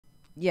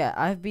yeah,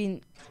 I've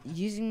been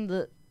using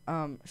the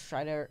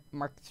Strider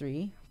Mark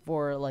III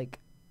for like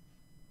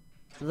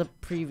the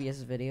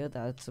previous video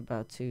that's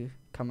about to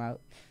come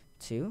out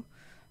too.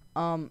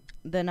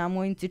 Then I'm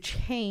going to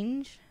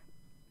change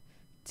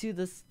to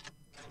this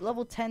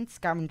level 10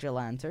 scavenger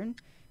lantern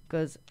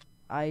because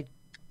I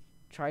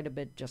tried a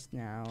bit just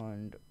now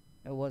and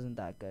it wasn't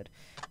that good.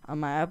 I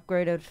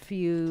upgraded a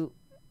few,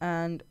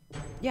 and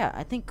yeah,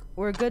 I think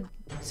we're good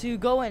to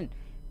go in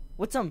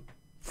with some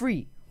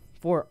free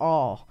for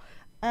all.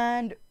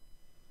 And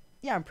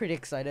yeah, I'm pretty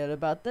excited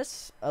about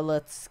this.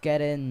 Let's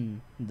get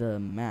in the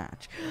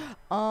match.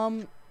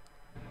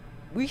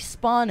 We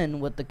spawn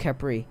in with the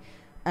Capri,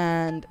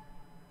 and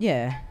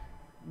yeah,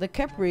 the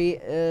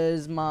Capri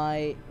is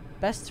my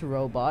best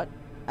robot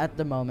at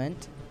the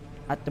moment.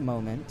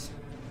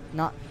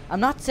 I'm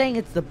not saying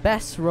it's the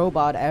best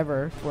robot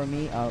ever for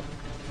me. Oh,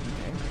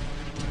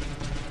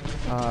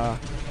 okay.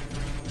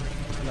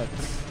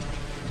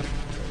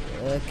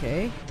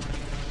 Okay.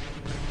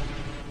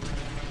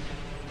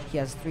 He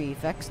has 3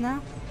 effects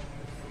now.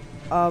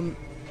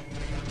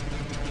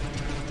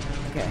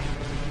 Okay.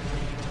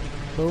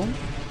 Boom.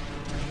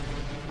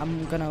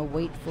 I'm gonna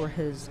wait for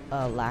his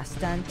last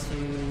stand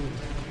to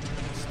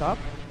stop,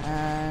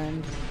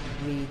 and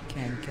we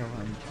can kill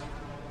him.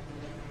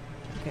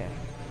 Okay.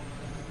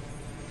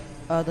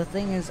 The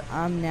thing is,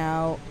 I'm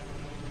now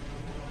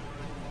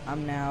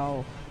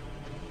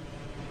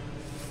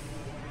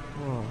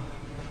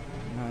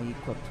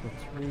equipped with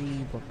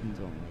 3 weapons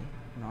only,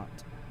 not.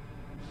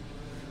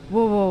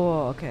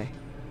 Whoa, okay.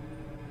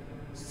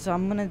 So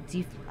I'm gonna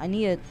I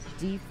need to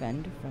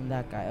defend from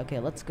that guy. Okay,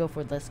 let's go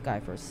for this guy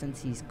first,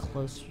 since he's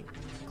close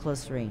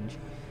range.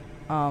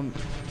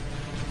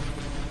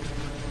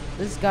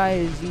 This guy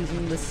is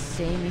using the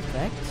same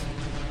effect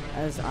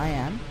as I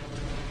am,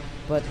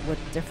 but with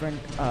different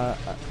a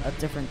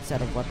different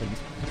set of weapons.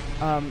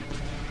 Oh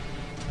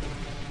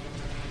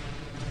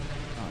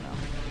no.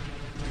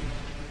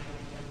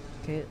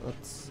 Okay,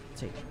 let's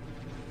take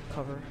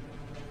cover.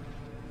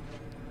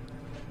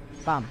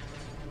 Bam.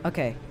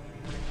 Okay.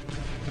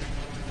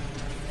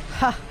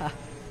 Haha.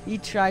 He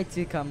tried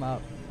to come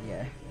up.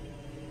 Yeah.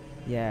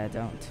 Yeah,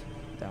 don't.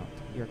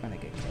 You're gonna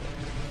get killed.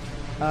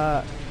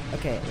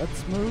 Okay,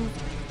 let's move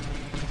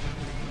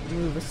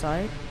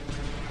aside.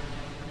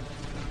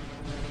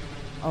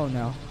 Oh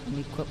no, I'm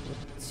equipped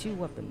with 2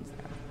 weapons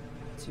now.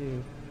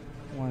 2,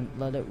 1,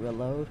 let it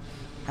reload.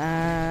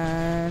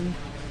 And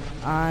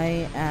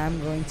I am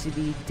going to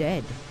be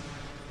dead.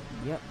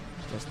 Yep,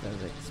 just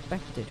as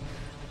expected.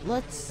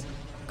 Let's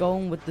go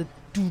with the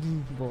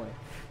doo-doo boy.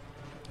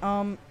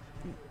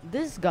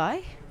 This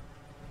guy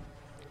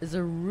is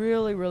a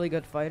really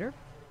good fighter,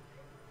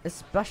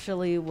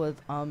 especially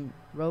with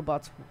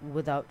robots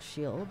without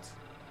shields.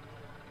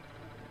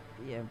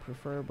 Yeah,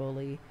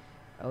 preferably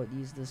I would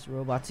use this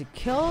robot to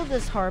kill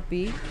this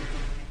harpy.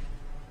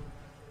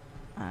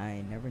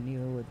 I never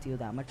knew it would deal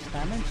that much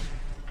damage.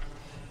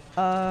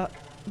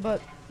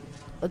 But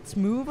let's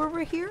move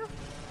over here.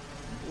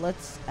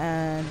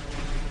 And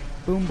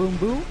boom,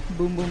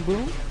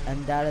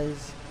 and that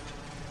is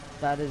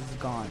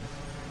gone.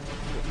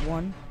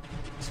 1,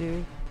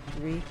 2,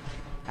 3,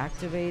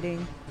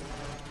 activating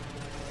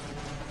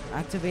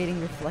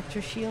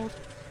reflector shield.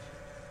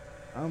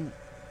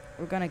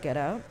 We're gonna get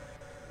out.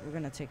 We're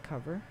gonna take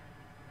cover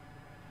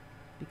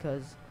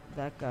because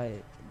that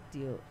guy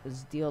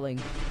is dealing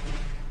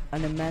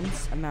an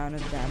immense amount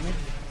of damage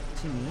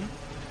to me,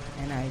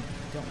 and I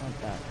don't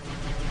want that.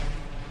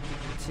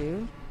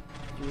 2,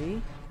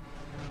 3.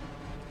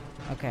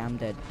 Okay, I'm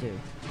dead too.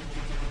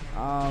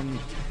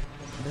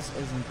 This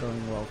isn't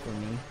going well for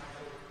me.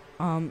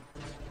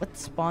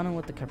 Let's spawn in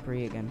with the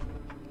Capri again.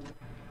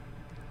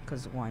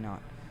 Cause why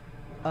not?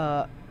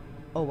 Oh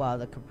wow,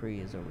 the Capri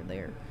is over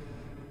there.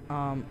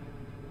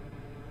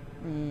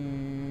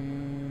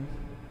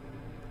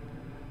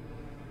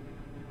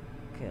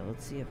 Okay,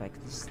 let's see if I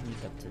can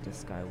sneak up to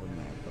this guy with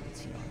my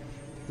ability on.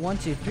 1,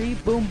 2, 3,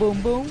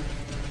 boom.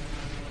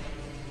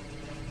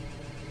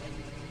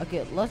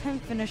 Okay, let him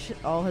finish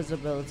all his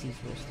abilities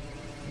first.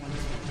 1, 2,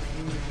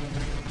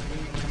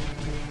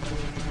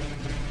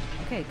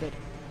 3. Okay, good.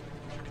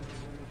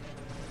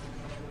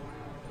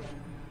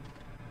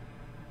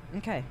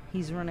 Okay,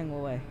 he's running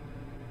away.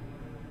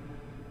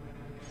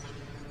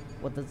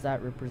 What does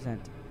that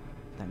represent?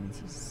 That means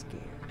he's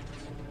scared.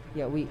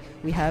 Yeah, we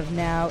have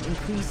now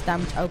increased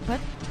damage output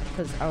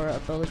because our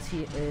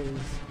ability is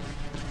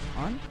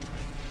on,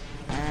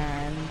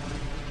 and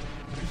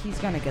he's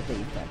gonna get the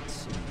effect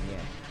soon.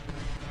 Yeah.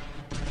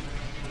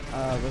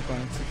 We're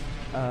going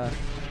to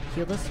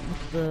heal this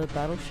with the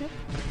battleship.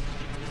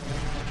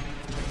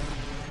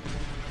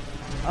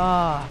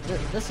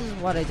 This is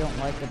what I don't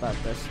like about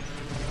this.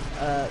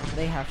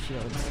 They have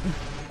shields.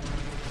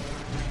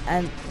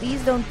 And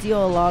these don't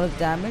deal a lot of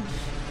damage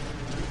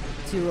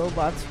to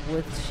robots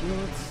with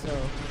shields, so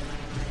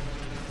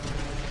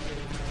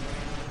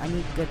I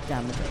need good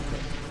damage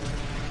output.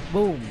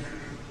 Boom!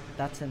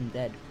 That's him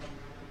dead.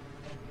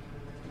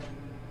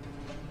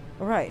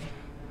 Alright.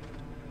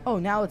 Oh,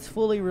 now it's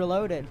fully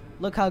reloaded.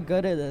 Look how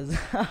good it is.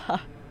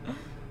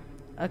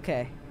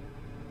 Okay.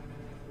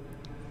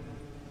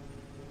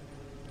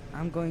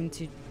 I'm going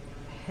to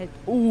head.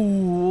 Ooh,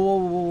 whoa,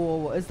 whoa,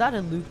 whoa. Is that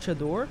a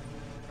luchador?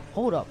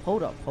 Hold up,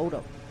 hold up, hold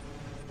up.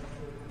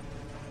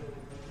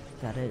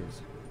 That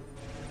is.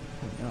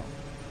 Oh no.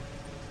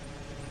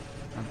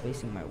 I'm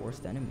facing my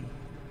worst enemy.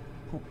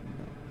 Oh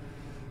no.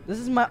 This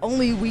is my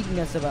only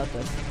weakness about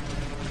this.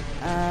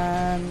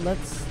 And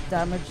let's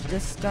damage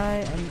this guy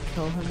and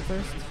kill him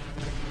first.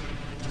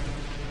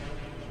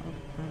 Oh,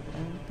 I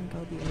don't think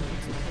I'll be able to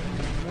kill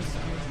him unless I...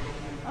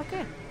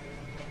 Okay.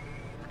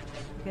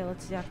 Okay,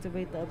 let's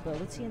deactivate the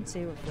ability and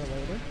save it for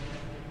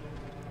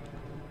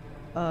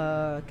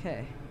later.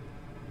 Okay.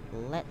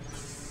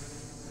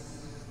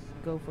 Let's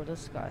go for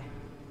this guy.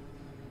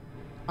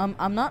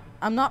 I'm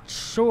not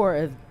sure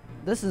if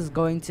this is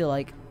going to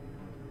like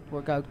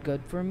work out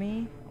good for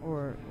me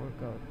or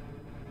work out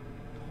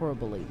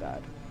horribly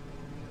bad.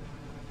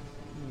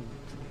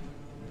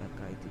 That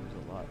guy does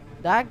a lot.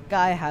 That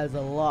guy has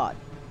a lot.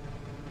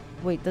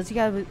 Wait, does he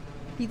have it?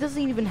 He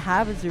doesn't even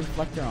have his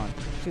reflector on.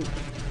 Shoot.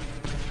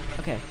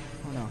 Okay.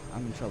 Oh no,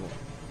 I'm in trouble.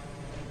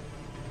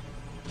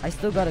 I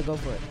still gotta go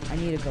for it. I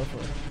need to go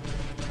for it.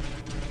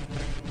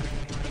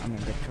 I'm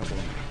in big trouble.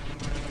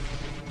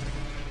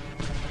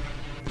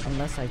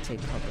 Unless I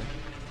take cover.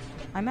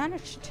 I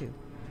managed to.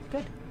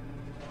 Good.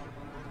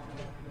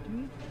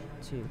 3,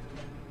 2,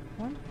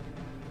 1.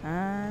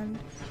 And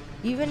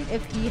even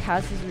if he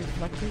has his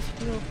reflectors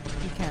field,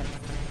 he can't.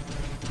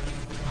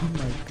 Oh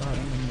my god,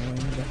 I'm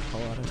annoying the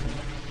hell out of him.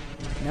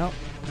 No.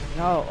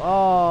 No.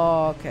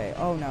 Oh, okay.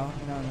 Oh no.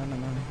 No, no, no,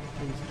 no.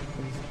 Please,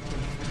 please,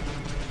 please.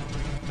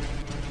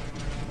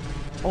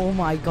 Oh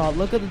my god,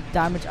 look at the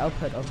damage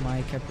output of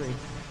my Capri.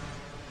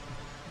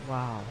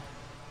 Wow.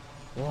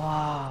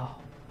 Wow.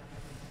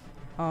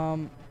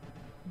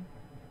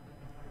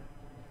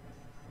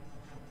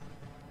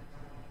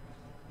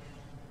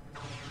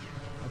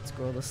 Let's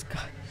go this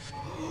guy.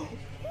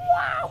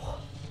 Wow!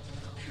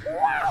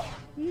 Wow!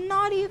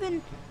 Not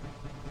even.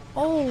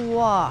 Oh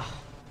wow!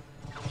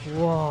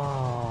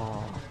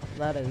 Whoa!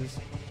 That is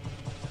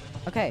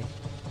okay.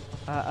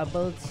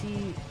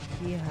 Ability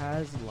he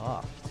has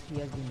locked. He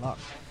has been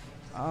locked.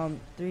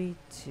 3,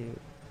 2,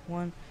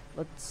 1.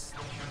 Let's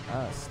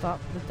stop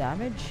the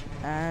damage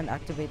and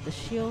activate the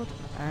shield,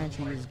 and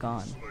he is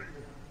gone.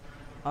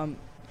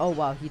 Oh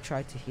wow, he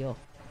tried to heal.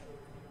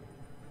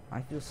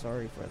 I feel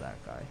sorry for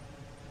that guy.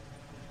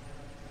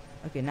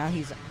 Okay, now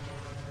he's...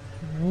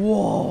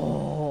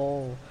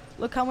 Whoa!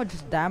 Look how much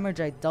damage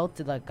I dealt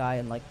to that guy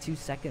in like 2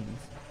 seconds.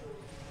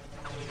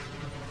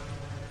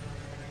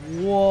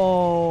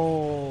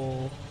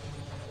 Whoa!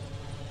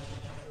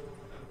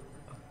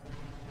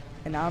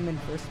 And now I'm in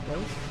first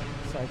place,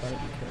 so I gotta be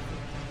careful.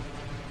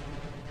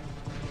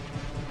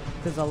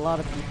 Because a lot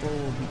of people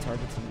will be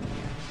targeting me.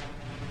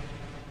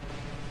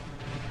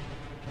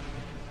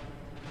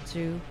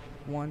 2,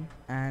 1,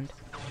 and...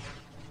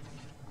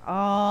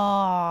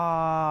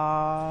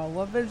 Ah,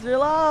 weapons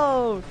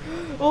reload!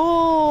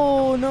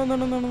 Oh, no, no,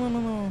 no, no, no, no,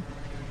 no.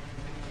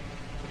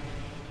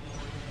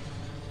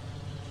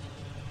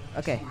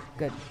 Okay,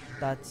 good.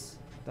 That's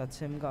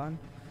him gone.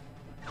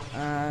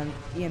 And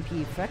EMP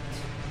effect.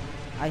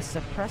 I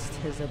suppressed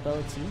his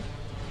ability.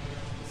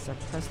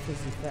 Suppressed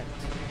his effect.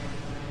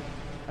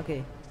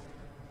 Okay.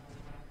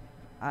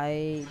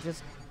 I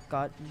just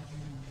got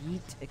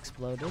yeet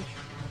exploded.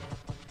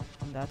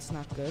 And that's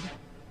not good.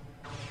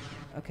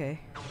 Okay.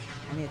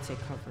 I need to take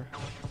cover.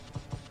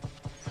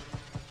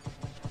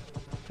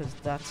 Because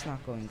that's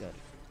not going good.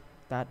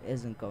 That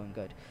isn't going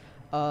good.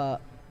 I'm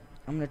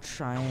gonna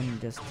try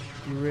and just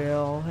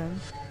grill him.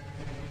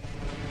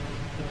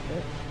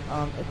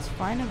 It's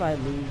fine if I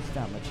lose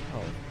that much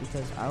health,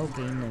 because I'll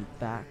gain it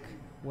back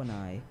when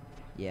I...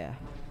 Yeah.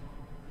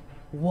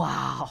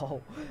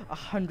 Wow!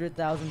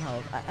 100,000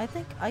 health. I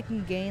think I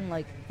can gain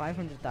like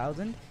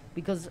 500,000,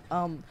 because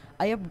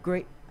I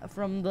upgrade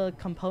from the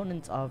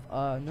components of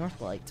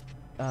Northlight.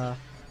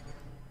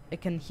 It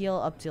can heal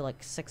up to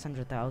like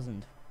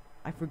 600,000.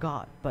 I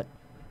forgot, but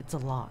it's a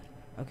lot.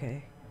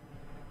 Okay.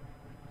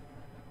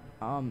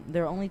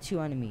 There are only 2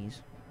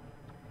 enemies,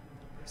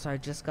 so I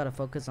just gotta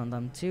focus on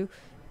them too.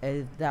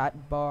 If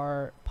that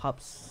bar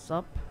pops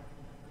up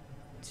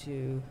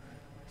to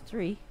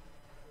 3,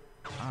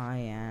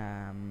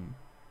 I'm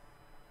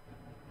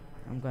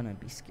gonna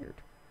be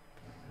scared.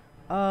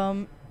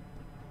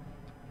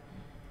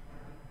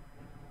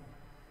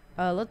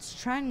 Let's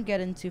try and get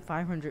into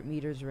 500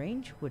 meters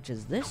range, which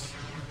is this.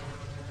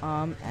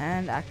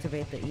 And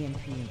activate the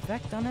EMP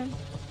effect on him.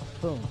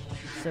 Boom.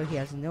 So he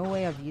has no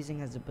way of using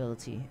his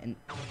ability in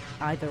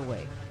either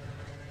way.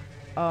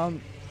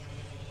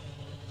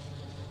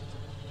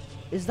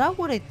 Is that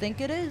what I think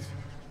it is?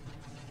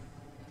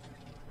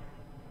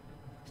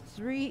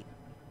 3.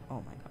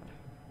 Oh my god.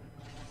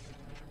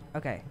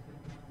 Okay.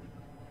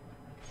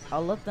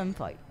 I'll let them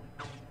fight.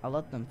 I'll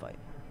let them fight.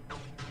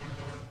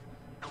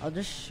 I'll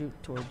just shoot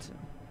towards him.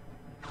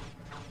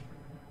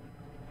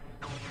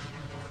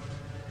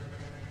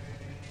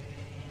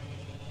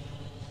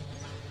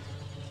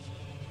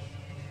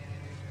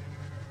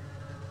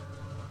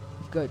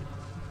 Good.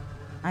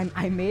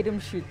 I made him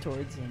shoot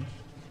towards him.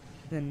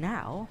 Then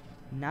now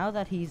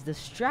that he's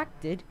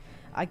distracted,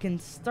 I can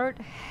start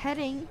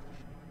heading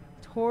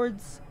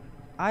towards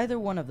either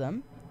one of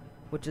them,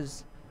 which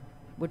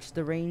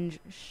the range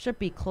should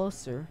be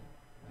closer.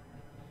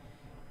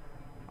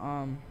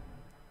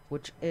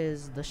 Which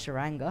is the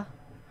Sharanga.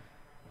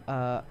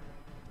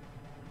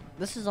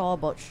 This is all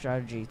about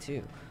strategy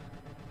too.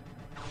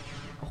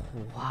 Oh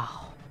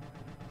wow.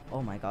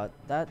 Oh my god,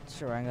 that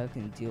Sharanga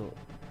can deal.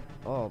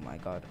 Oh my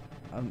god,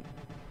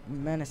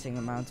 menacing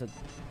amount of.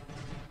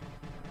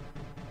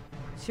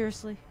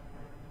 Seriously?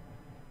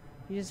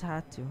 You just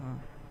had to,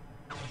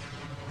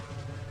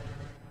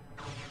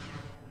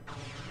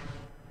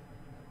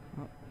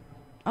 huh?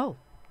 Oh,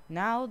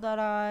 now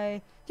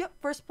that yep,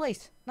 first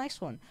place. Nice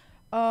one.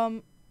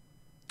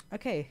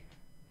 Okay.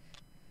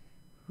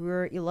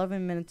 We're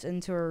 11 minutes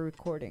into our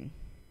recording.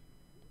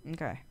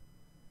 Okay.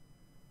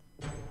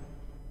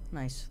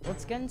 Nice.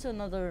 Let's get into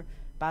another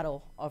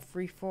battle of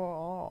free for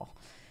all.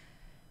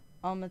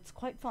 It's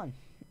quite fun.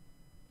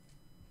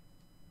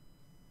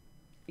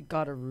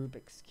 Got a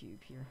Rubik's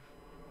Cube here.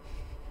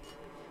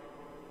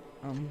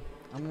 I'm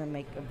gonna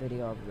make a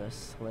video of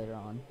this later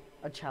on.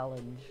 A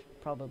challenge,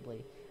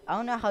 probably. I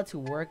don't know how to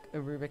work a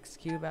Rubik's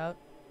Cube out,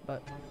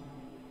 but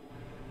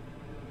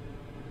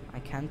I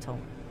can tell.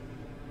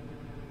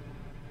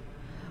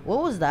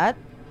 What was that?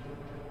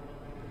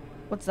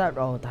 What's that?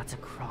 Oh, that's a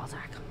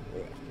Krozak.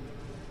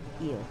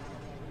 Ew.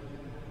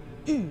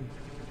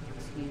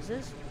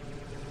 Excuses?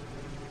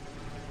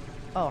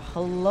 Oh,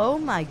 hello,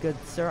 my good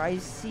sir. I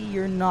see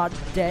you're not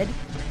dead.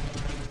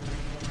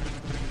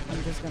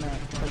 I'm just gonna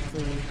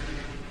hopefully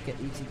get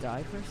you to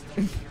die first.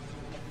 Is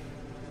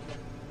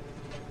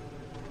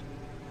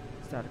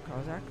that a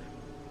Krozak?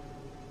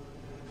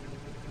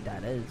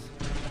 That is.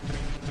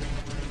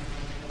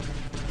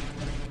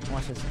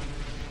 Watch this.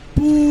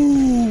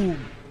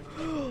 Boom!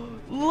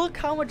 Look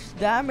how much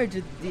damage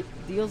it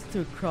deals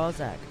to a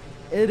Krozak.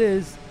 It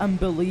is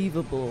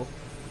unbelievable.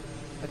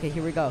 Okay,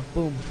 here we go.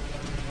 Boom.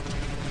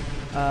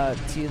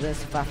 To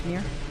this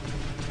Fafnir.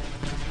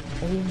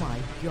 Oh my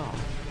god.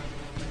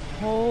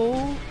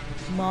 Oh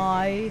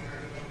my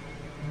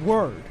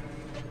word.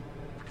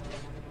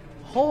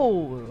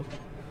 Oh.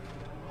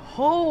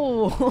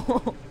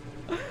 Oh.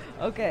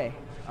 Okay.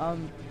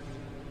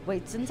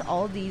 Wait, since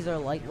all these are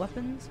light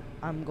weapons,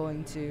 I'm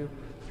going to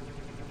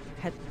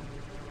head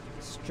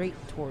straight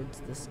towards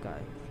this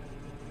guy.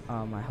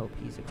 I hope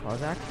he's a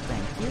Krozak.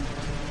 Thank you.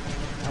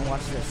 And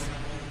watch this.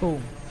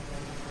 Boom.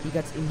 He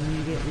gets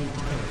immediately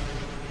killed.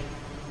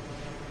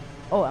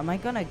 Oh, am I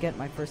gonna get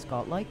my first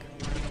godlike?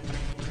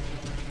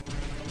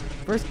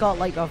 First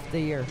godlike of the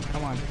year.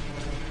 Come on.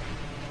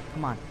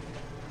 Come on.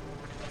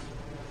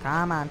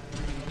 Come on.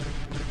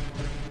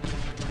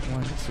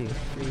 1, 2, 3,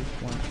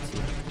 1,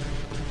 2.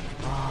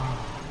 Oh.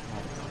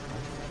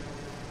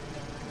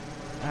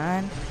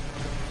 And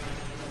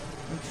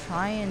we'll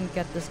try and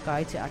get this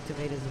guy to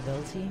activate his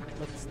ability.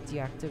 Let's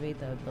deactivate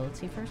the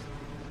ability first.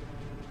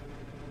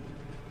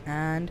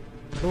 And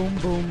boom,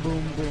 boom,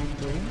 boom, boom,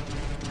 boom.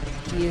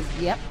 He is,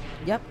 yep,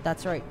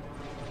 that's right.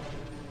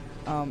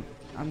 I'm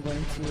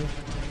going to.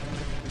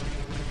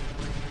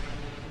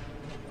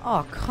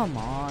 Oh, come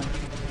on.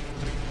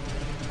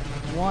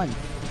 1,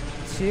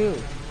 2,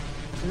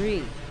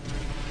 3,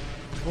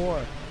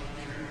 4.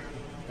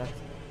 That's.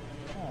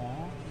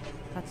 Aww.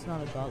 That's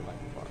not a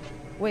godlike bar.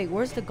 Wait,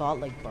 where's the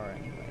godlike bar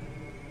anyway?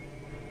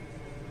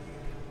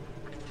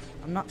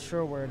 I'm not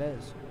sure where it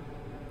is.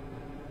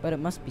 But it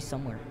must be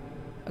somewhere.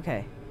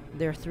 Okay,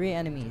 there are 3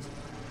 enemies.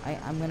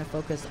 I'm gonna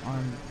focus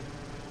on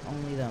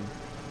only them.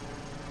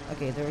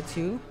 Okay, there are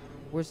 2.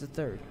 Where's the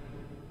 3rd?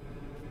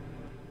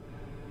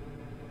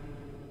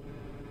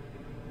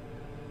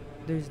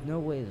 There's no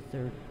way the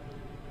 3rd.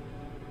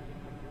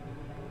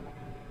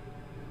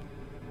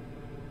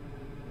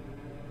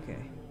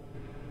 Okay.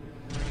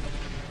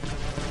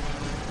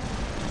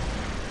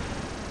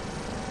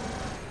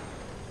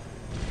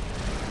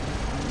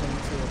 I'm going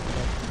to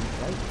collect the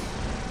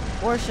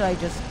lights. Or should I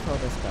just kill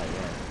this guy?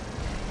 Yeah.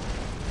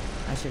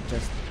 I should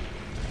just.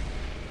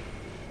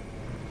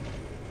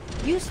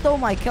 You stole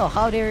my kill,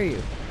 how dare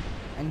you?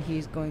 And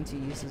he's going to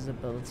use his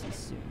ability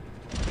soon.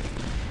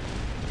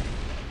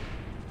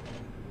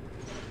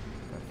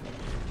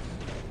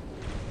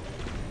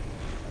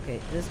 Okay,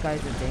 this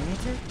guy's a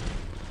Damager.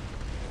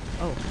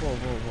 Oh, whoa.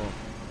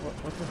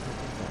 What the heck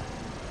is that?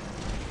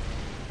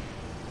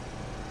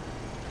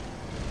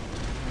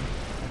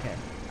 Okay,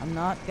 I'm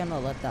not gonna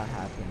let that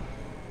happen.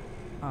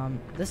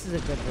 This is a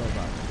good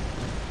robot.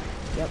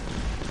 Yep.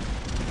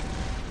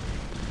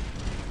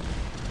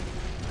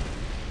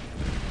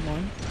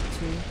 1,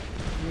 2,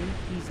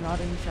 3. He's not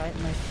inside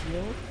my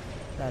shield.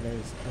 That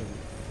is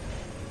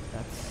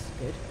that's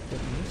good.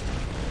 Good news.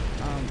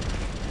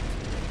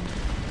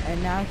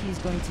 And now he's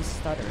going to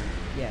stutter.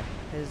 Yeah,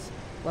 his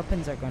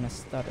weapons are going to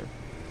stutter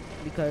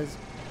because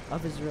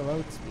of his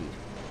reload speed.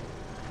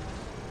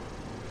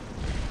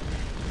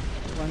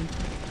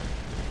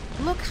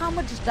 1. Look how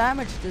much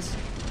damage this.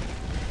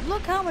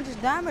 Look how much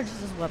damage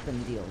this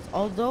weapon deals.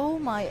 Although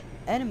my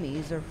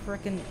enemies are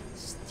freaking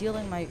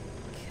stealing my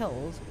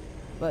kills,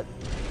 but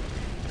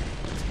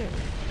it's good.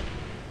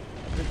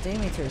 The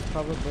Daymater is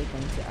probably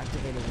going to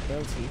activate his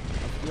ability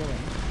of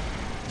healing.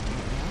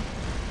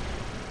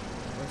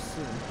 Or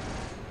soon.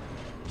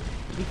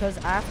 Because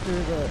after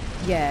the...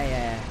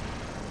 Yeah.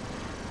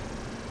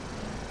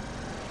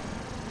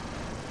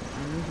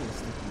 I knew he was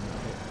thinking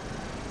about it.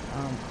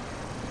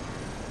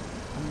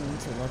 I'm going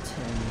to let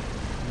him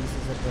use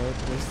his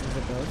ability, waste his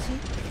ability.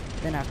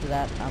 Then after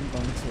that, I'm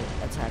going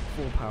to attack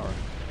full power.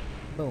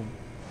 Boom.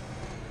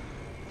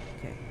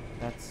 Okay,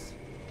 that's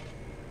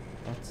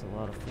a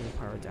lot of full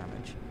power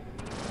damage.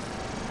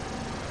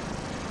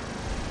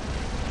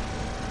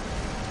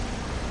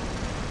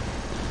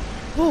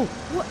 Whoa!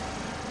 What?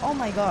 Oh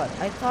my god!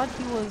 I thought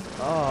he was.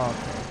 Oh,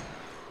 okay.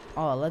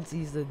 Oh, let's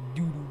use the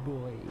doodoo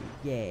boy.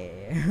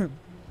 Yeah.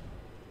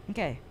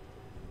 Okay.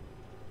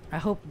 I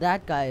hope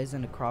that guy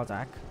isn't a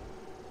Krozak,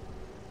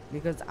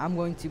 because I'm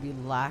going to be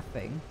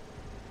laughing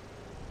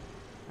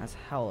as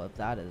hell if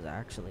that is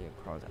actually a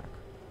Krozak.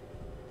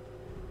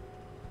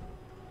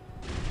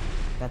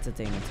 That's a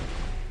Daymater.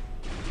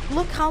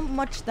 Look how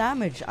much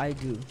damage I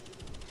do.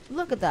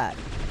 Look at that.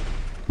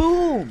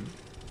 Boom!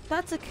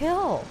 That's a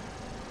kill.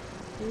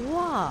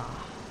 Wow.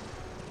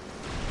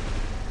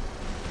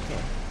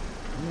 Okay.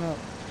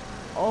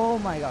 Oh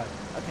my god.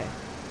 Okay.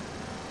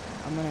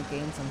 I'm gonna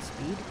gain some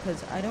speed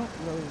because I don't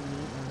really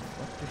need a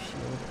reflector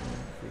shield in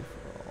free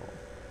for all.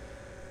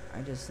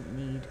 I just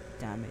need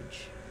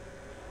damage.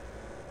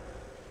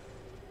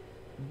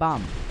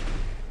 Bomb.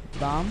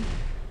 Bomb.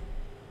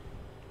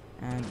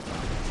 And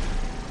bomb.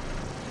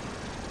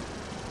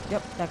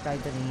 Yep, that guy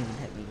didn't even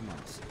hit me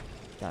once.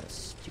 That is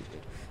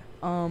stupid.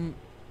 I'm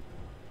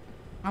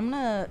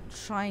gonna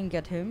try and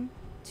get him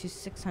to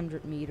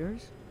 600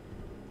 meters.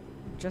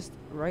 Just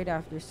right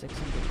after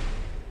 600.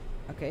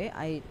 Okay,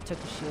 I took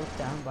the shield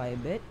down by a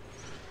bit.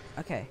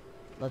 Okay,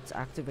 let's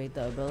activate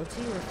the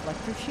ability,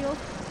 Reflector Shield.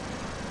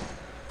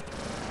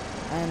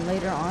 And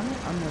later on,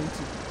 I'm going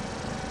to,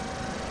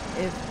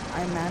 if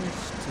I manage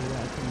to,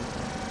 I can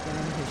get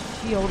him his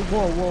shield.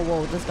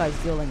 Whoa, this guy's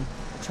dealing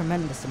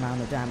tremendous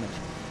amount of damage.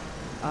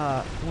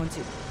 1,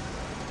 2.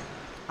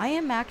 I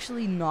am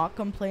actually not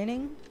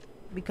complaining,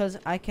 because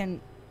I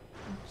can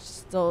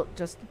still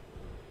just...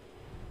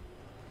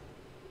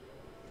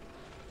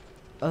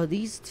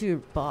 these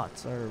two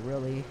bots are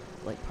really,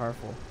 like,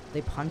 powerful.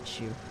 They punch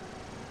you.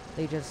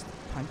 They just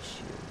punch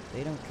you.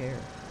 They don't care.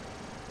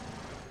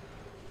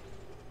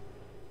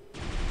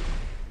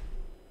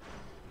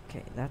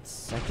 Okay, that's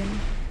second.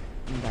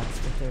 And that's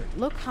the third.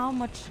 Look how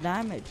much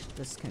damage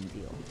this can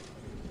deal.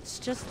 It's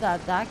just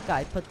that that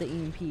guy put the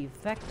EMP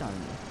effect on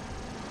me.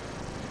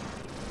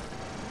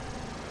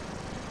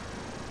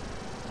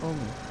 Oh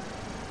me.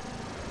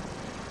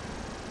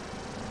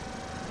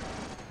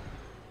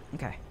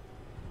 Okay.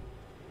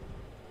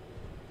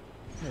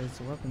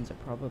 His weapons are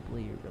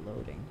probably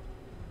reloading.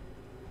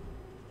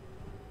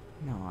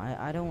 No,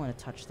 I don't want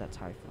to touch that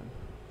Typhon.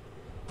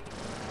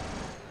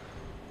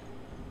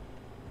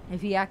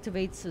 If he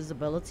activates his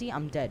ability,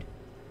 I'm dead.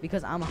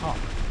 Because I'm a hawk.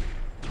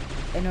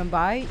 And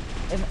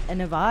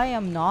if I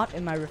am not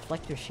in my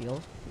reflector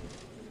shield,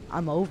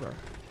 I'm over.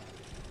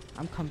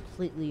 I'm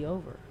completely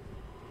over.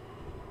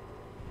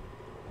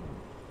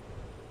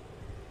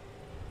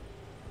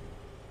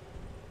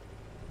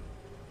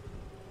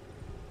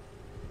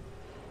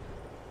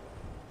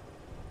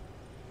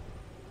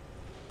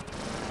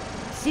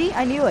 See,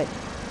 I knew it.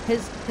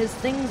 His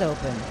thing's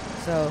open,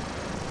 so.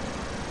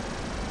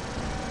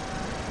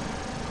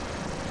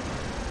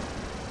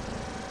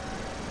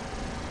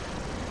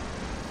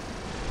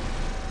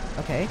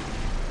 Okay,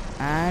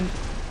 and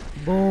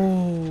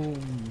boom.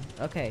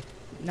 Okay,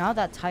 now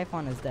that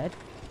Typhon is dead,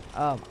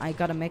 I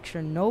gotta make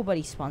sure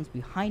nobody spawns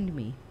behind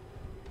me,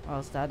 or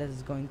else that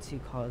is going to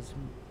cause,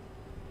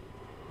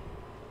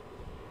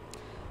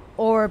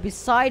 or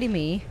beside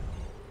me,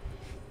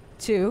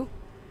 too.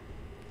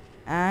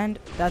 And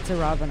that's a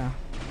Ravana.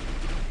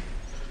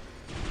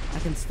 I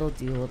can still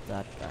deal with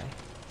that guy.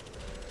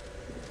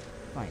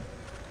 Fine.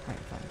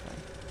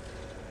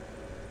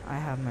 I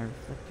have my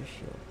reflector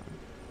shield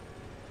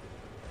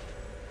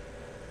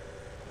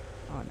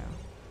on. Oh no.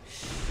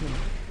 Shoot.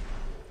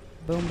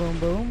 Boom, boom,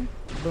 boom.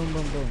 Boom,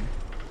 boom, boom.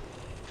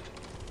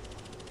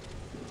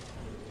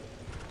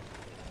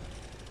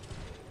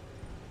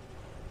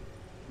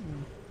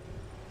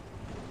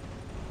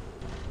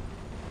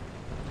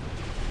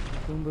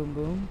 Boom, boom,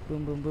 boom,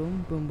 boom, boom,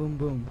 boom, boom, boom,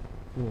 boom.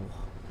 Whoa.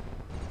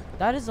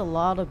 That is a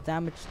lot of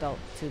damage dealt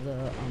to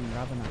the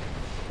Ravana.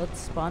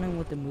 Let's spawn in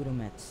with the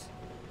Mudomets.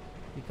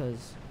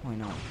 Because, why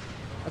not?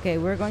 Okay,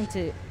 we're going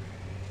to...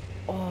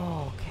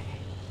 Oh, okay.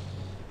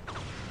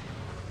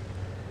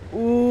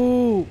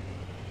 Ooh!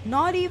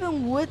 Not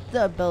even with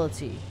the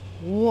ability.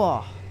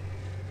 Whoa.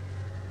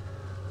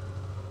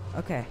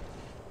 Okay.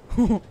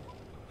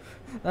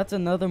 That's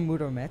another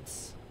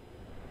Mudomets.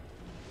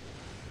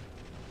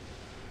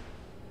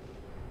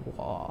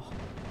 Wow.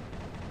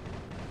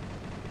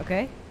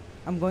 Okay,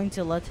 I'm going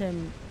to let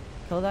him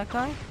kill that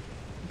guy.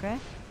 Okay.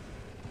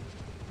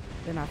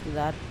 Then after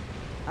that,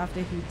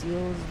 after he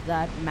deals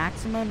that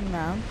maximum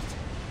amount,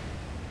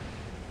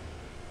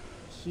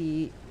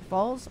 he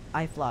falls,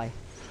 I fly.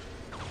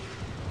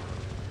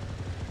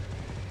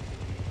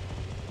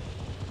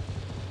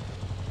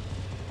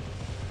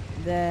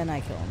 Then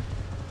I kill him.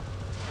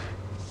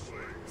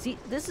 See,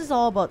 this is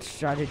all about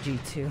strategy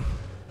too.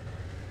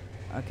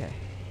 Okay.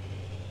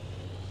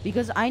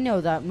 Because I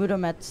know that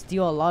Mudomets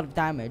deal a lot of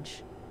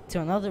damage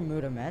to another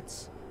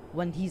Mudomets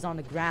when he's on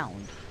the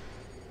ground.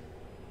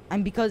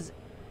 And because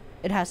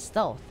it has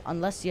stealth,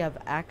 unless you have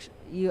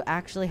you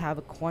actually have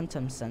a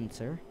quantum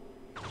sensor,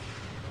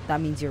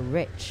 that means you're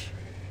rich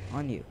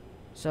on you.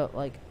 So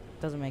like,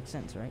 doesn't make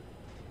sense, right?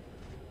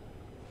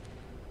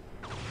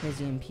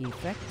 His EMP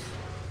effect.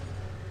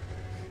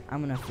 I'm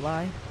gonna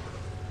fly.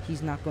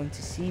 He's not going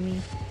to see me.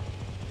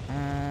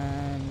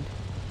 And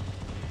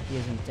he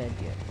isn't dead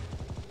yet.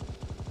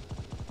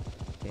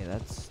 Okay,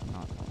 that's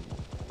not normal.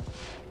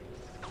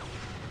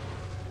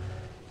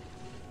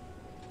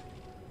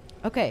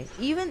 Okay,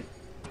 even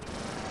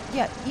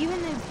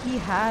if he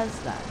has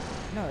that,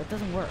 no, it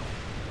doesn't work.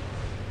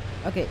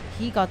 Okay,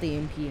 he got the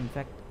EMP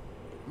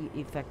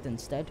effect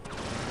instead.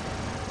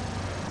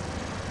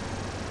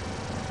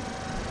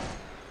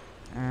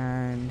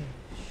 And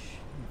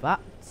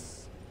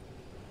Voost.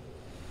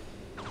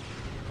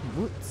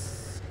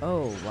 Woots.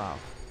 Oh wow.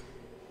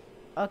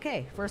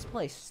 Okay, first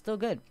place, still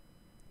good.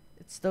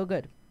 It's still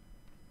good.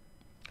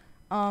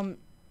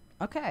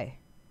 Okay.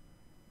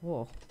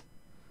 Whoa.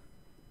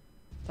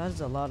 That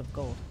is a lot of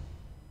gold.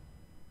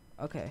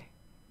 Okay.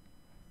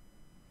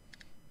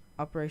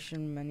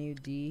 Operation menu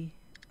D.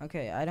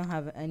 Okay, I don't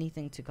have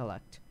anything to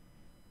collect.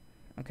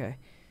 Okay.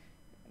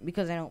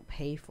 Because I don't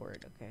pay for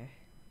it, okay.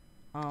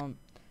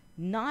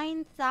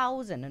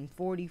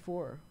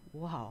 9,044.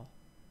 Wow.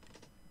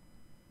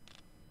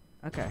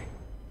 Okay.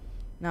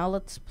 Now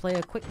let's play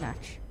a quick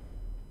match.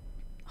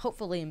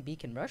 Hopefully in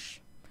Beacon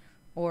Rush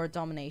or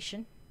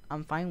Domination.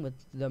 I'm fine with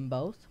them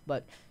both,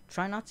 but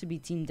try not to be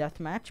Team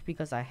Deathmatch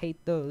because I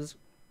hate those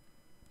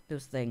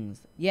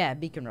things. Yeah,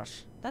 Beacon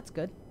Rush. That's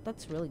good.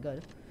 That's really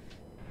good.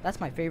 That's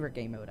my favorite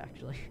game mode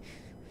actually.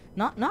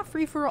 Not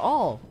free for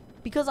all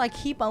because I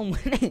keep on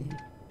winning.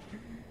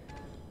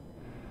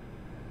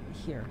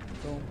 Here,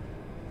 boom.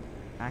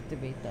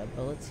 Activate the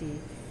ability.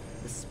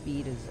 The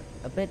speed is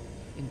a bit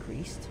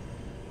increased.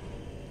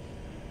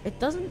 It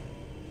doesn't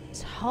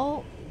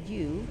tell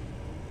you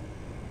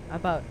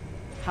about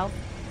how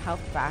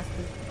fast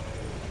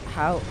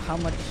how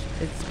much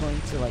it's going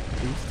to like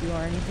boost you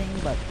or anything,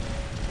 but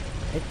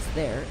it's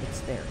there.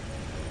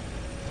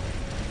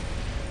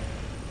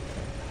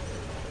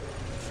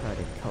 Try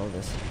to kill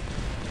this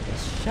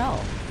shell.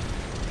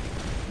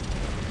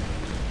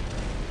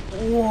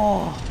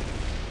 Whoa.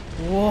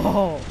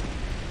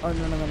 Oh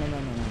no.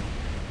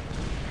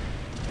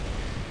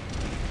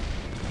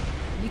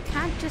 You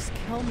can't just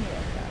kill me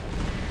like that.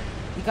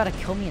 You gotta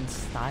kill me in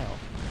style.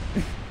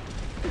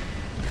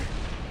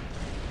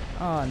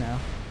 Oh no.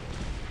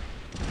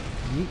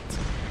 Yeet.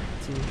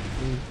 2, 3,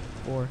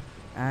 4,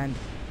 and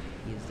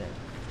he is dead.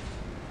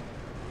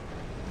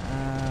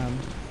 Oh.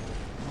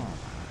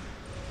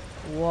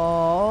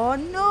 Whoa,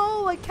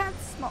 no, I can't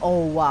smell.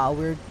 Oh wow,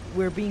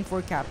 we're being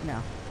 4 capped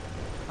now.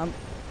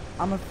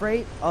 I'm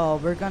afraid. Oh,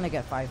 we're gonna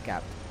get 5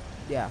 capped.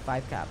 Yeah,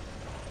 5 cap.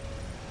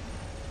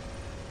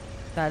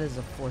 That is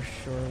a for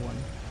sure one.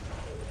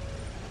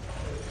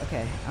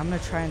 Okay, I'm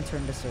gonna try and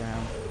turn this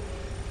around.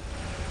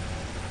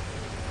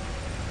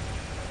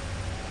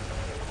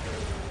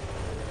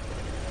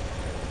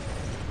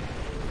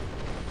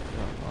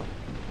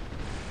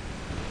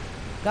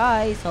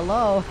 Guys,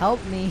 hello,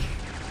 help me.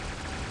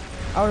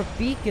 Our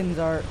beacons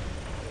are...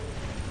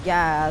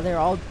 Yeah, they're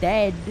all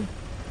dead.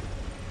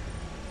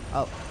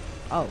 Oh,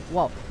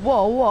 whoa.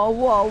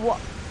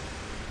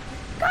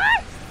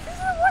 Guys, this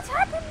is what's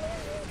happening.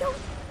 Don't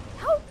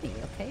help me,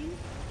 okay?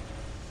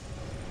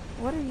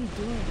 What are you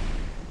doing?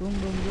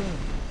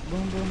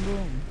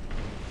 Boom.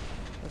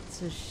 Let's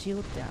just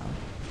shield down.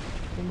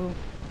 Boom.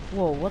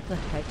 Whoa, what the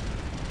heck?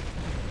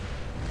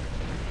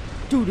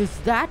 Dude, is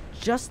that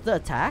just the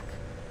attack?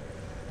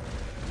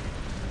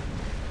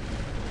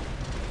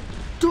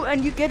 Dude,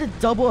 and you get a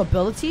double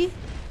ability?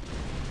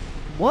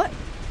 What?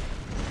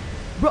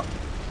 Bro.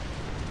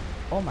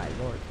 Oh my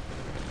lord.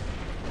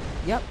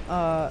 Yep,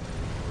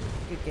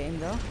 good game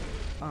though.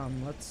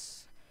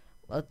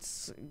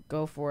 Let's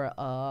go for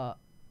a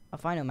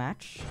final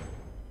match.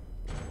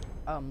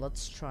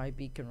 Let's try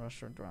Beacon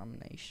Rush or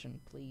Domination,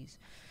 please.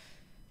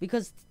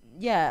 Because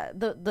yeah,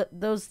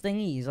 those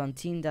thingies on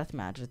Team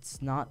Deathmatch,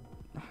 it's not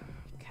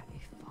okay,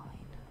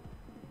 fine.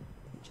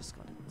 You just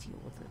gotta deal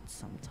with it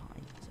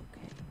sometimes,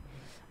 okay?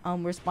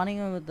 We're spawning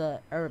in with the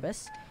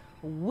Erebus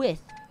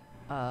with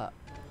the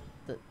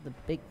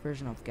big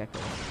version of Gecko.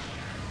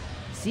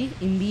 See?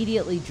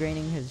 Immediately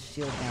draining his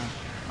shield down.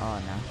 Oh,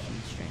 now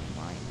he's draining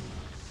mine.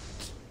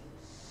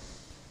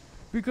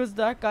 Because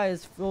that guy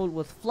is filled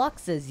with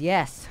fluxes.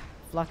 Yes,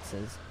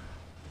 fluxes.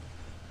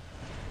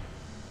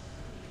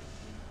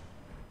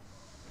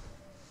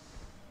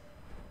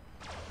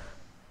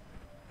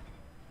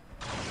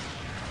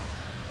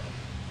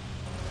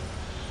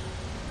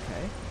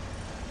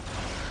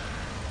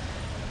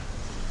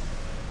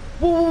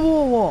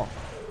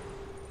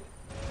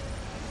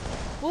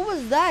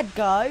 that,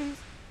 guys?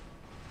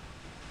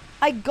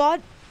 I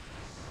got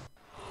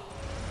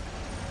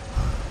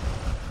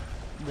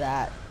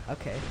that.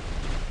 Okay.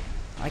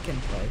 I can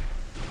play.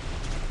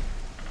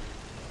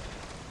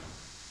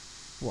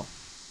 Whoa.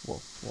 Whoa.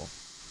 Whoa.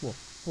 Whoa.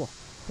 Whoa.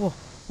 Whoa.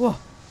 Whoa.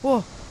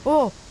 Whoa.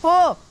 Whoa.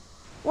 Whoa.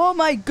 Oh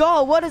my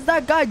god, what is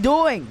that guy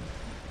doing?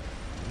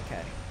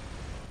 Okay.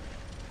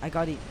 I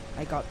got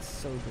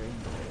so green.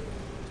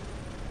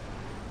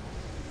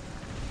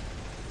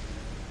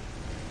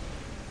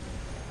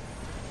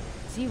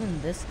 It's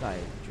even this guy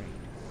drink.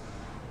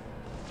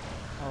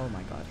 Oh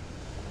my god.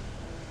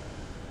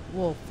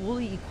 Whoa,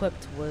 fully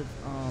equipped with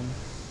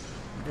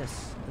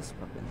this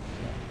weapon.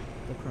 Yeah.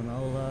 The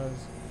Cremolas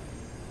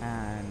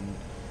and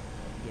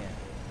yeah.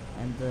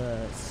 And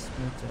the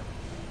Smooter.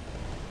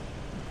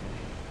 Okay.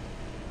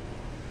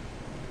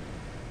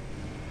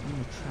 I'm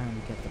gonna try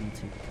and get them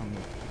to come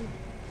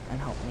and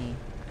help me.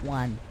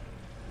 Juan.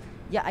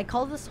 Yeah, I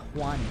call this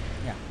Juan.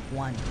 Yeah,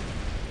 Juan.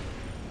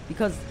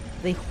 Because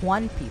they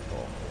Juan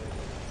people.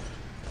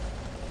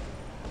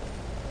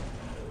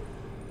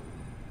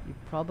 You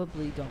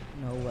probably don't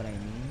know what I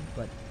mean,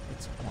 but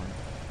it's Juan.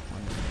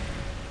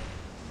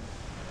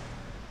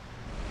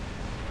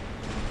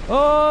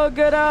 Oh,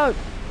 get out!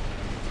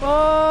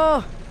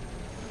 Oh!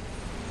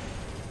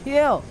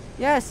 Heal!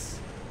 Yes!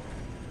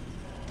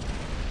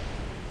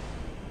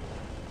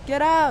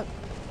 Get out!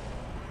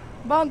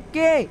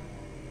 Monkey!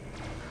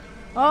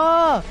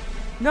 Oh!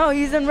 No,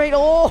 he's in raid.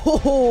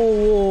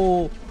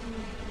 Oh!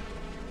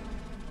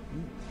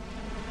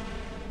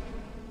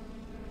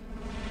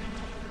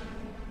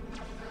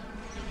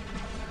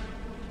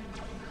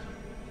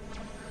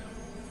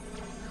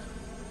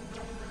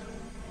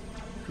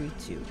 3,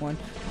 2, 1.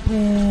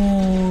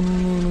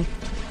 Boom.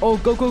 Oh,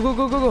 go, go, go,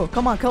 go, go, go.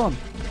 Come on, kill him.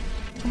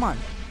 Come on.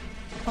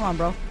 Come on,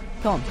 bro.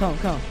 Kill him, kill him,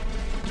 kill him.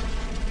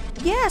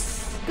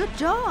 Yes! Good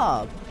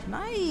job.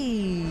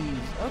 Nice.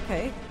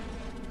 Okay.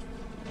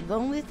 The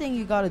only thing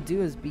you gotta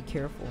do is be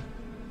careful.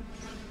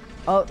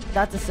 Oh,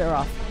 that's a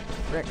Seraph.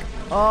 Frick.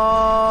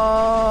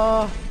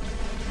 Oh.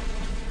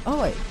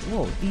 Oh, wait.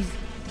 Whoa.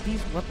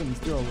 These weapons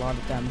do a lot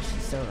of damage to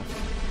Seraphs.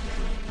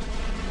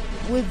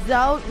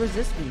 Without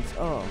resistance.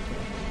 Oh, okay.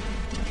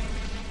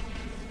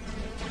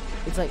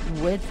 It's like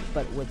with,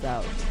 but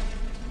without. I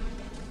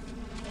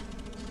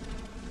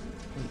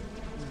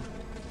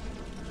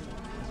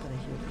gotta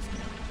heal this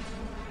guy.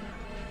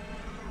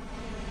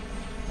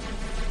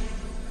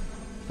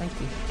 Thank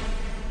you.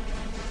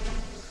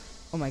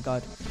 Oh my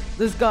god.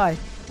 This guy!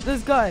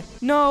 This guy!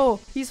 No!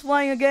 He's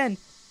flying again!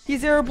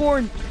 He's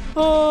airborne!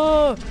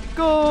 Oh!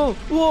 Go!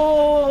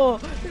 Whoa!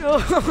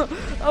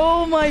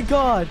 Oh my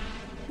god!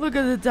 Look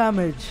at the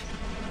damage!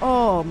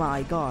 Oh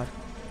my god.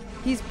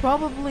 He's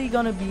probably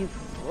gonna be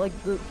like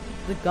the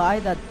guy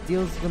that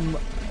deals the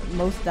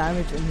most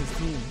damage in his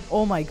team.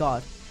 Oh my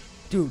god.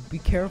 Dude, be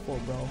careful,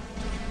 bro.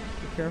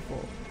 Be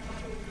careful.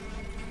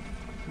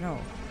 No.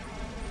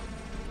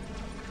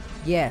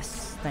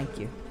 Yes, thank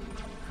you.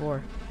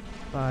 4,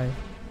 5,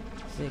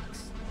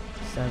 6,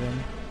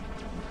 7.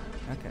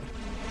 Okay.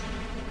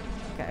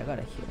 Okay, I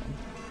gotta heal him.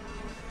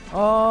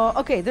 Oh,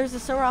 okay, there's a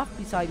Seraph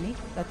beside me.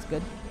 That's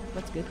good.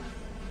 That's good.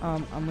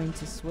 I'm going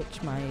to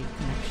switch my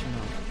connection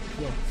off.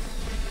 Heal.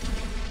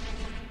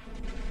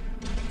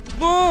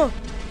 Oh,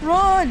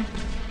 run!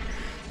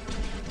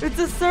 It's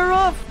a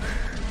Seraph!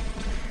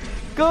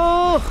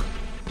 Go!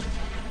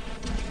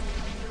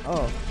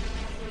 Oh.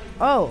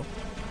 Oh.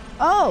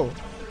 Oh!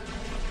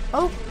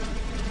 Oh!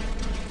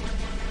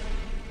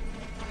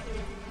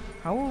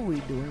 How are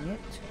we doing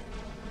it?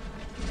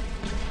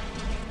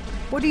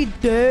 What are you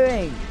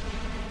doing?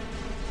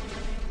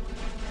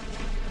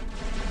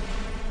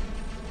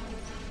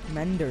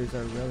 Menders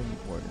are really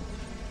important.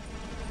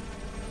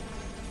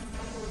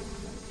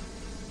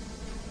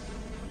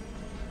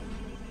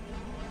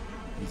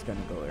 He's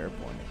gonna go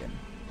airborne again.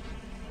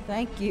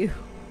 Thank you.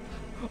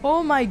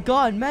 Oh my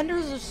god,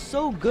 Menders are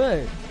so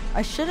good.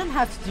 I shouldn't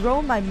have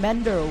thrown my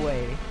Mender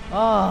away.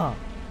 Ah.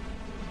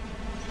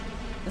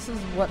 This is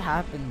what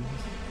happens.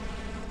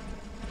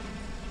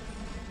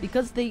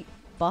 Because they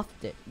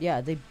buffed it. Yeah,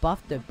 they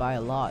buffed it by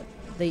a lot.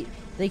 They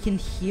can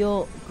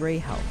heal gray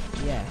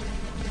health. Yeah.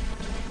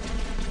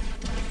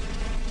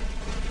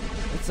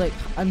 It's like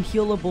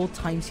unhealable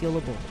times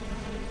healable.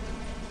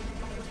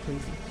 It's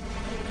crazy.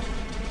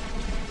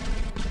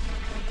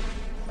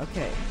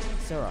 Okay,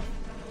 Seraph.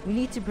 We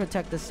need to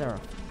protect the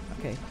Seraph.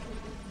 Okay.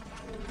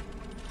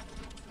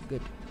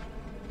 Good.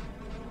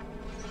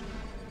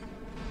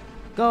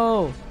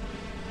 Go!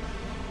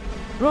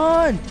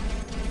 Run!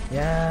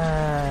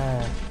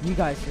 Yeah! You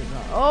guys should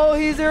run. Oh,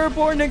 he's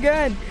airborne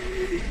again!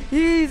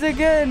 He's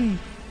again!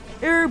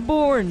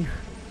 Airborne!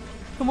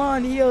 Come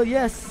on, heal.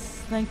 Yes!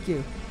 Thank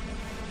you.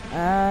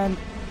 And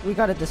we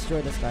gotta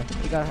destroy this guy.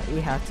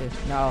 We have to.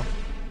 No.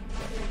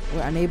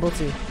 We're unable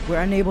to.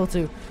 We're unable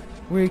to.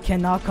 We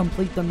cannot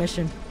complete the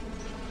mission.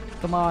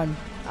 Come on.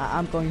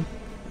 I'm going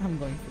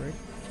for it.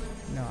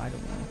 No, I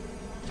don't know.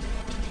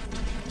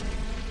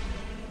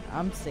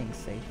 I'm staying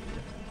safe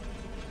here.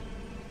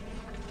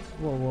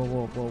 Whoa, whoa,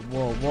 whoa, whoa,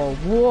 whoa, whoa,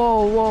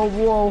 whoa,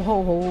 whoa,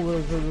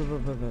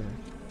 whoa, whoa.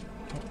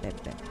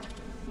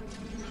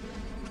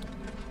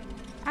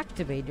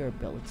 Activate your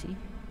ability.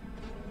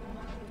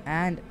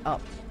 And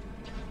up.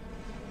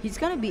 He's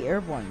gonna be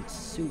airborne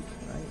soon,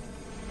 right?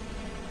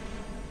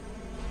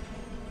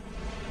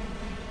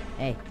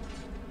 Hey.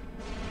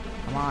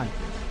 Come on.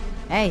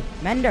 Hey,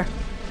 Mender.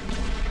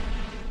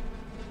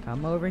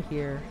 Come over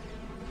here.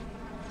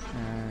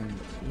 And,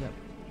 yep.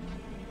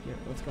 Here,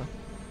 let's go.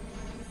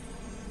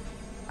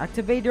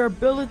 Activate your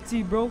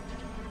ability, bro.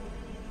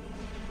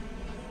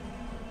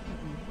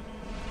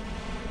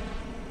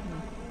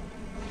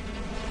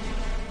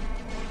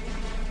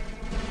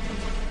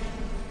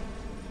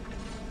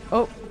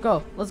 Oh,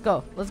 go. Let's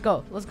go. Let's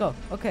go. Let's go.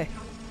 Okay.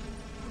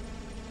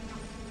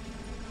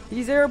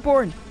 He's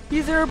airborne.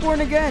 He's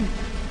airborne again.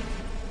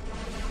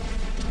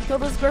 Kill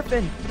this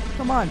griffin.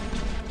 Come on.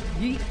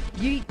 Yeet,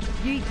 yeet,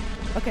 yeet.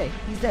 Okay,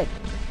 he's dead.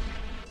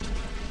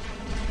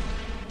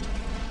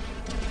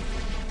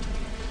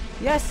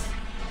 Yes.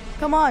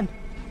 Come on.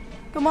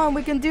 Come on,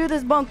 we can do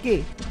this,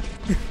 Bunky.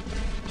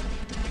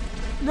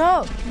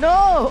 No,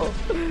 no,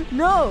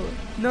 no,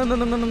 no, no,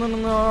 no, no, no, no, no,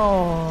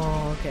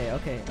 no. Okay,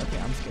 okay, okay.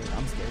 I'm scared.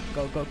 I'm scared.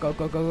 Go, go, go,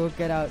 go, go, go.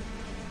 Get out.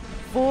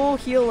 Full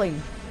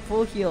healing.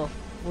 Full heal.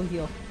 Full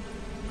heal.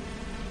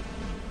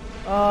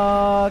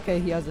 Okay,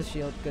 he has a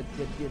shield. Good,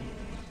 good, good.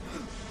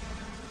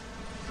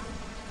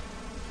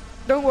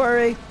 Don't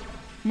worry.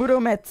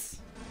 Murometz.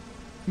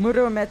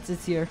 Murometz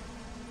is here.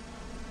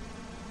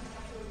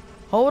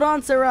 Hold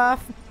on,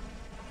 Seraph.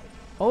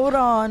 Hold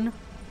on.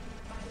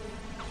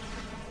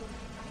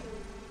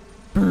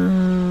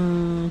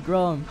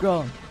 Grown,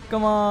 grown.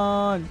 Come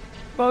on.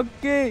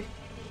 Bucky.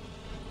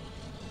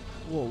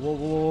 Whoa, whoa,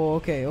 whoa.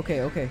 Okay,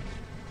 okay, okay.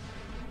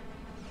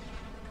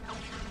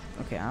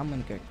 Okay, I'm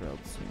gonna get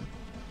grilled soon.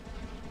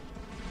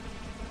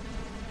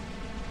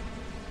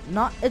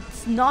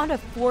 It's not a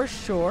for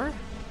sure,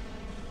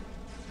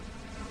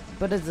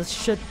 but it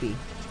should be.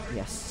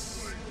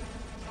 Yes.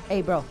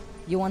 Hey, bro,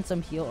 you want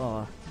some heal?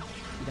 Oh,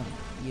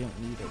 you don't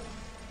need it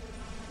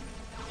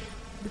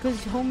because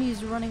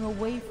homie's running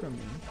away from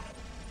me.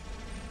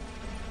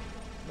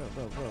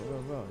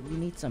 Bro, you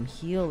need some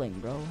healing,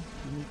 bro.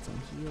 You need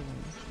some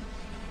healing.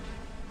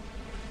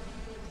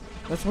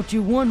 That's what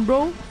you want,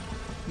 bro.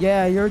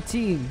 Yeah, your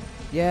team.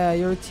 Yeah,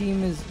 your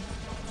team is.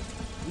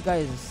 You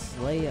guys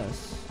slay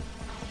us.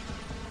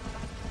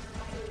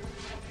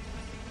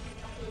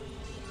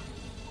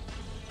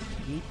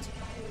 Yeet.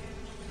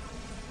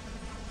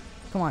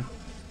 Come on.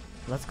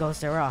 Let's go,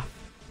 Seraph.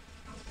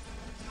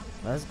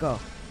 Let's go.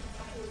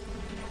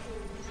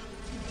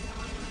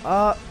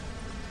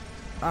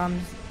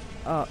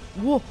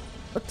 Whoa!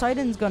 A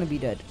Titan's gonna be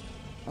dead.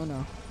 Oh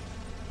no.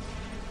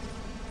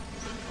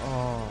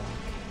 Oh.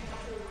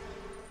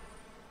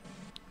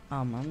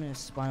 I'm gonna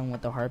spawn him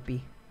with the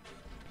harpy.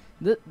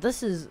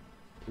 This is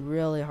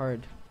really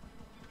hard.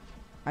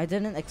 I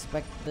didn't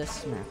expect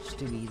this match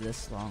to be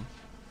this long.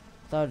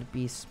 Thought it'd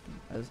be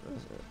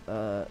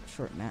a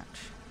short match.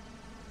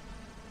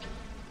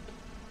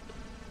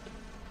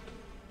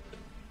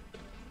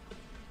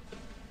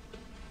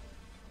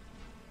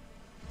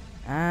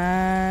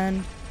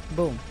 And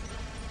boom.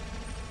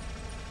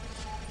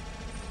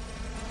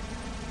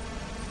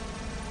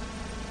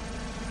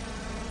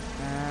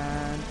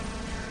 And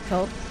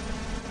help.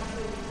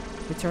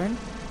 Return.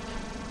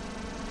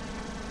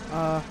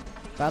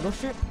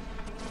 Battleship.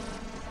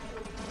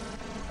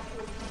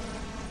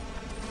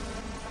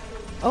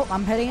 Oh,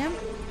 I'm hitting him.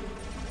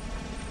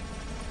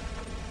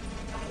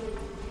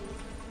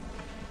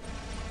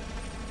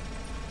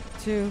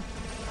 Two.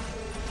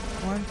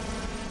 One.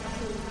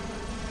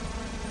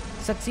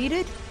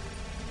 Succeeded.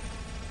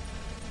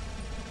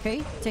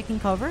 Okay, taking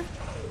cover.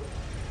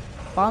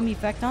 Bomb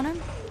effect on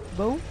him.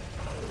 Boom.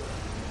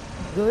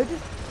 Good.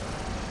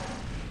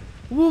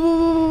 Whoa, whoa,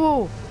 whoa, whoa,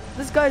 whoa.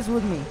 This guy's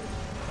with me.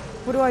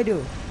 What do I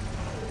do?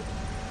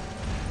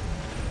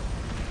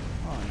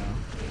 Oh no.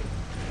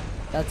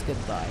 That's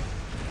goodbye.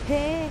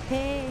 Hey,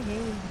 hey,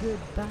 hey,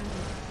 goodbye.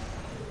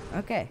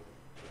 Okay.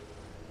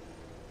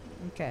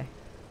 Okay.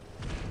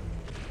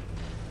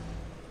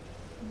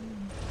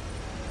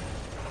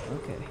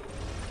 Okay.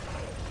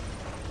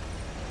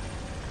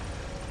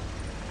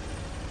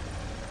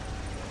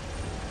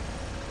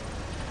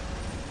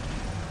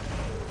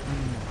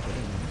 I'm not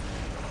getting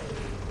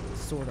him.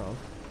 Sort of.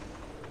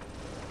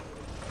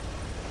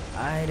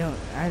 I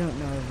don't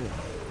know if it...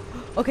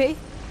 Okay.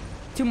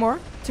 Two more.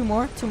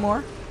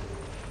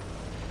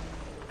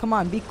 Come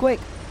on, be quick.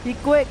 Be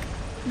quick.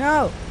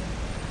 No.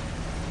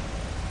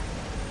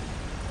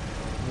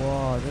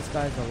 Whoa, this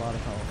guy's a lot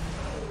of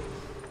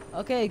health.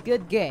 Okay,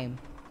 good game.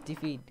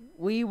 Defeat.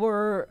 We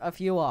were a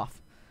few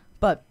off,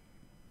 but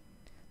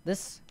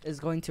this is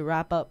going to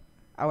wrap up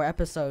our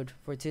episode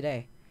for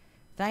today.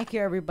 Thank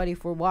you everybody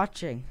for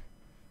watching,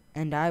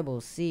 and I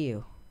will see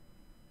you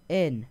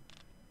in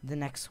the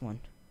next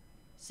one.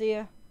 See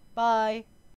ya. Bye.